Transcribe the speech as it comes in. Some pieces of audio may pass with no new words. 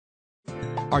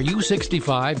Are you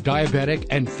 65, diabetic,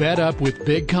 and fed up with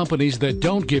big companies that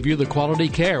don't give you the quality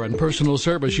care and personal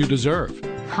service you deserve?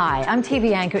 Hi, I'm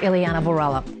TV anchor Ileana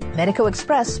Vorella. Medico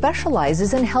Express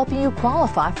specializes in helping you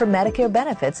qualify for Medicare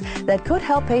benefits that could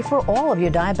help pay for all of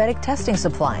your diabetic testing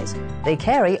supplies. They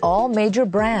carry all major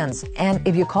brands, and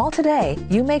if you call today,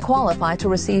 you may qualify to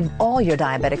receive all your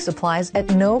diabetic supplies at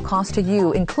no cost to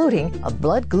you, including a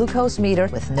blood glucose meter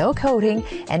with no coding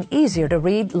and easier to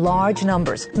read large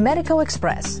numbers. Medico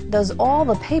Express does all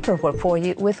the paperwork for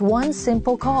you with one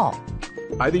simple call.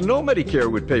 I didn't know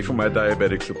Medicare would pay for my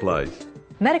diabetic supplies.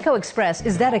 Medico Express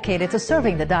is dedicated to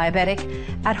serving the diabetic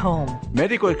at home.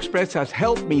 Medico Express has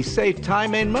helped me save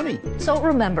time and money. So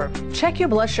remember, check your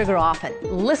blood sugar often,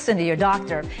 listen to your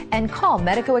doctor, and call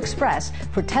Medico Express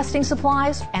for testing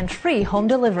supplies and free home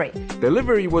delivery.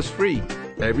 Delivery was free.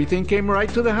 Everything came right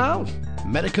to the house.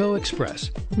 Medico Express.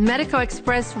 Medico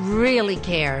Express really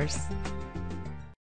cares.